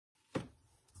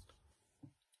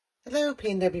Hello,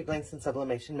 P&W Blanks and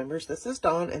Sublimation members. This is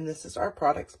Dawn, and this is our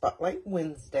Product Spotlight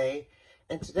Wednesday.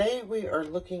 And today we are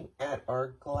looking at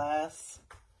our glass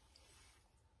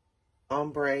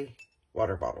ombre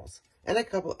water bottles and a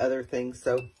couple other things.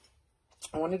 So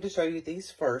I wanted to show you these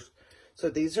first. So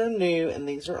these are new, and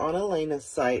these are on Elena's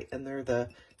site, and they're the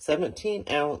 18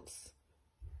 ounce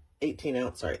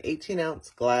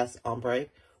glass ombre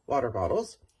water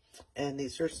bottles. And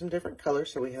these are some different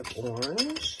colors. So we have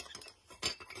orange,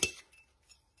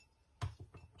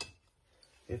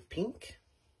 we have pink,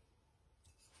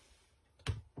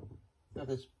 we have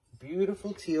this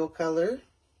beautiful teal color,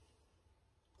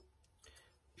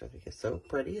 which I think is so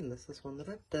pretty, and this is one that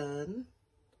I've done.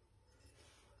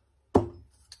 And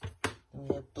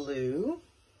we have blue,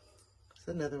 that's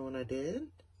another one I did.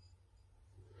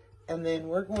 And then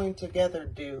we're going to together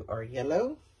do our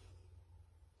yellow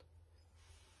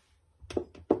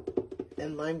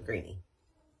and lime greeny.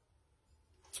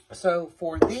 So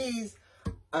for these,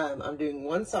 I'm doing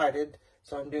one-sided,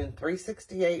 so I'm doing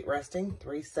 368 resting,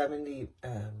 370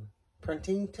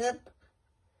 printing tip,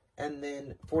 and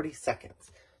then 40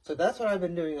 seconds. So that's what I've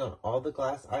been doing on all the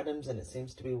glass items, and it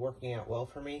seems to be working out well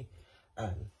for me.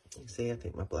 You see, I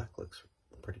think my black looks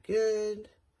pretty good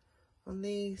on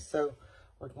these. So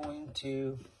we're going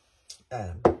to,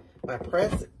 my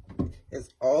press is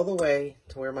all the way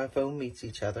to where my foam meets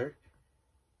each other,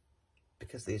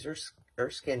 because these are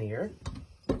skinnier.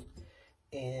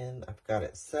 And I've got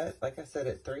it set, like I said,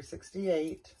 at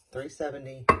 368,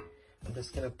 370. I'm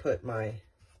just going to put my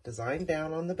design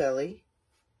down on the belly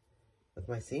with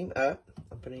my seam up.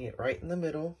 I'm putting it right in the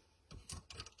middle.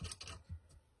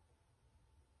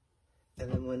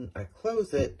 And then when I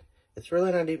close it, it's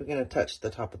really not even going to touch the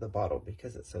top of the bottle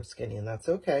because it's so skinny, and that's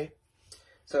okay.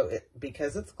 So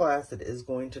because it's glass, it is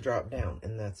going to drop down,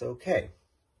 and that's okay.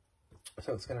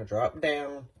 So it's going to drop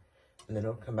down, and then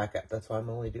it'll come back up. That's why I'm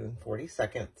only doing 40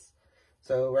 seconds.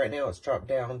 So right now it's dropped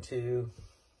down to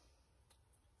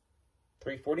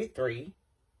 343,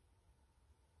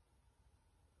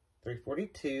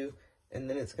 342, and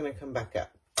then it's going to come back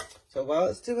up. So while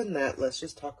it's doing that, let's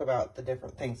just talk about the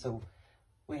different things. So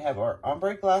we have our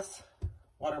ombre glass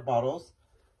water bottles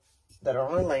that are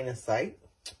on Elena's site.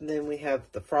 And then we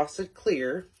have the frosted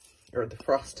clear, or the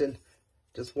frosted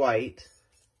just white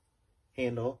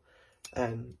handle,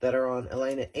 that are on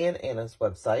Elena and Anna's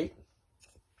website.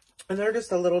 And they're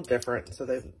just a little different. So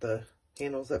the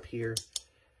handle's up here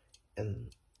and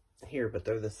here, but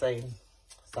they're the same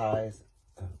size,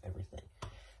 everything.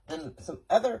 Then some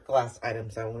other glass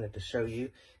items I wanted to show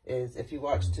you is, if you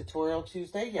watched Tutorial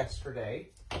Tuesday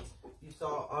yesterday, you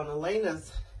saw on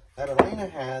Elena's, that Elena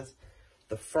has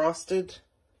the frosted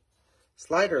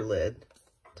slider lid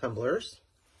tumblers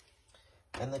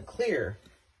and the clear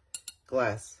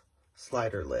glass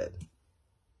slider lid.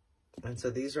 And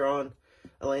so these are on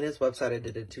Elena's website. I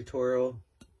did a Tutorial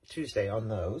Tuesday on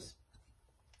those.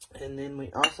 And then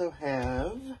we also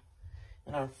have,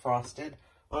 in our frosted,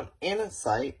 on Anna's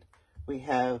site, we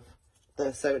have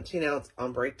the 17 ounce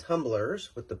ombre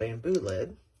tumblers with the bamboo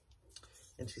lid.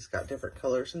 And she's got different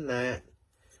colors in that.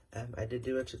 I did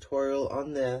do a tutorial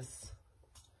on this.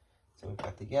 So we've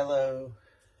got the yellow,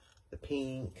 the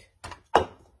pink,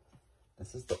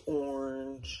 this is the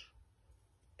orange,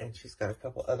 and she's got a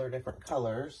couple other different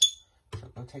colors. So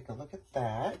go take a look at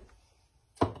that.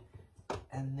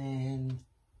 And then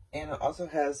Anna also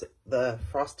has the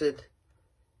frosted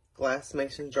glass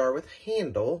mason jar with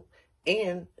handle,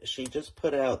 and she just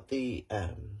put out the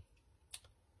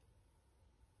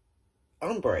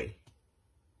ombre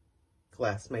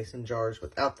glass mason jars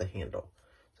without the handle.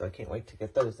 So I can't wait to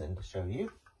get those in to show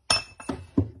you.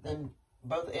 Then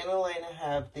both Anna and Elena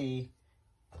have the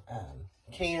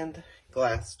canned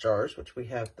glass jars, which we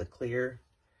have the clear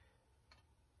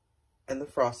and the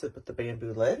frosted with the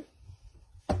bamboo lid.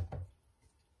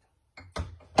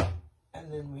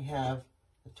 And then we have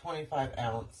the 25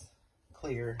 ounce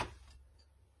clear,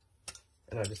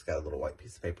 and I just got a little white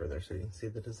piece of paper there so you can see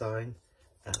the design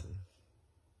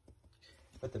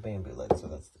with the bamboo lid. So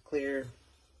that's the clear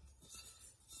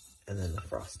and then the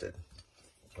frosted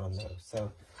on those.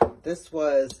 So this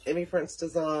was Emmy Prince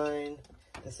design.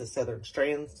 This is Southern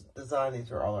Strands design.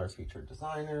 These are all our featured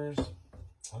designers.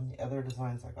 On the other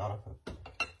designs I got off of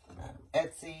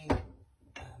Etsy.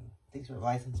 These are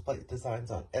license plate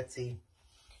designs on Etsy.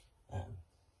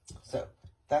 So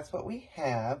that's what we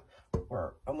have.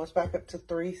 We're almost back up to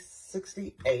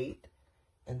 368.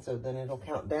 And so then it'll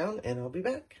count down and I'll be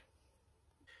back.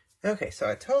 Okay, so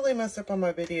I totally messed up on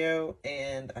my video,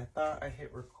 and I thought I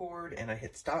hit record and I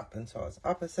hit stop, and so I was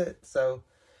opposite. So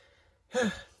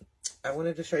I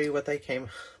wanted to show you what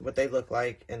they look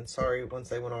like. And sorry, once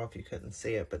they went off, you couldn't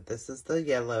see it. But this is the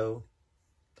yellow.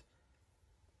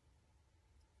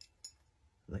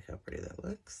 Look how pretty that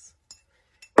looks.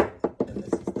 And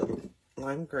this is the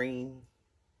lime green.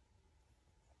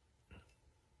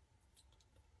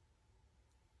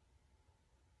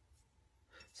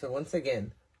 So once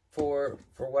again, for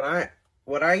what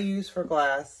I use for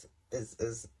glass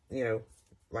is, you know,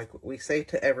 like we say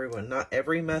to everyone, not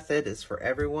every method is for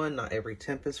everyone, not every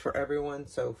temp is for everyone.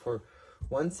 So for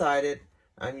one-sided,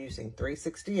 I'm using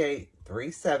 368,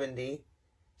 370.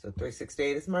 So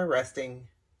 368 is my resting,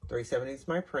 370 is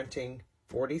my printing,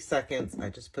 40 seconds. I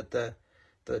just put the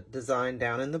design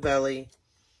down in the belly.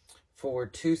 For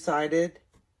two-sided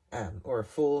or a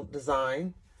full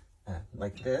design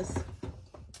like this,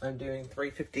 I'm doing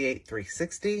 358,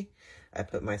 360. I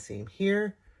put my seam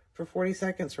here for 40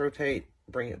 seconds, rotate,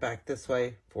 bring it back this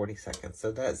way, 40 seconds.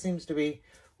 So that seems to be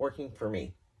working for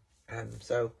me.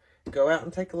 So go out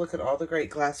and take a look at all the great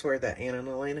glassware that Anna and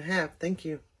Elena have. Thank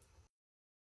you.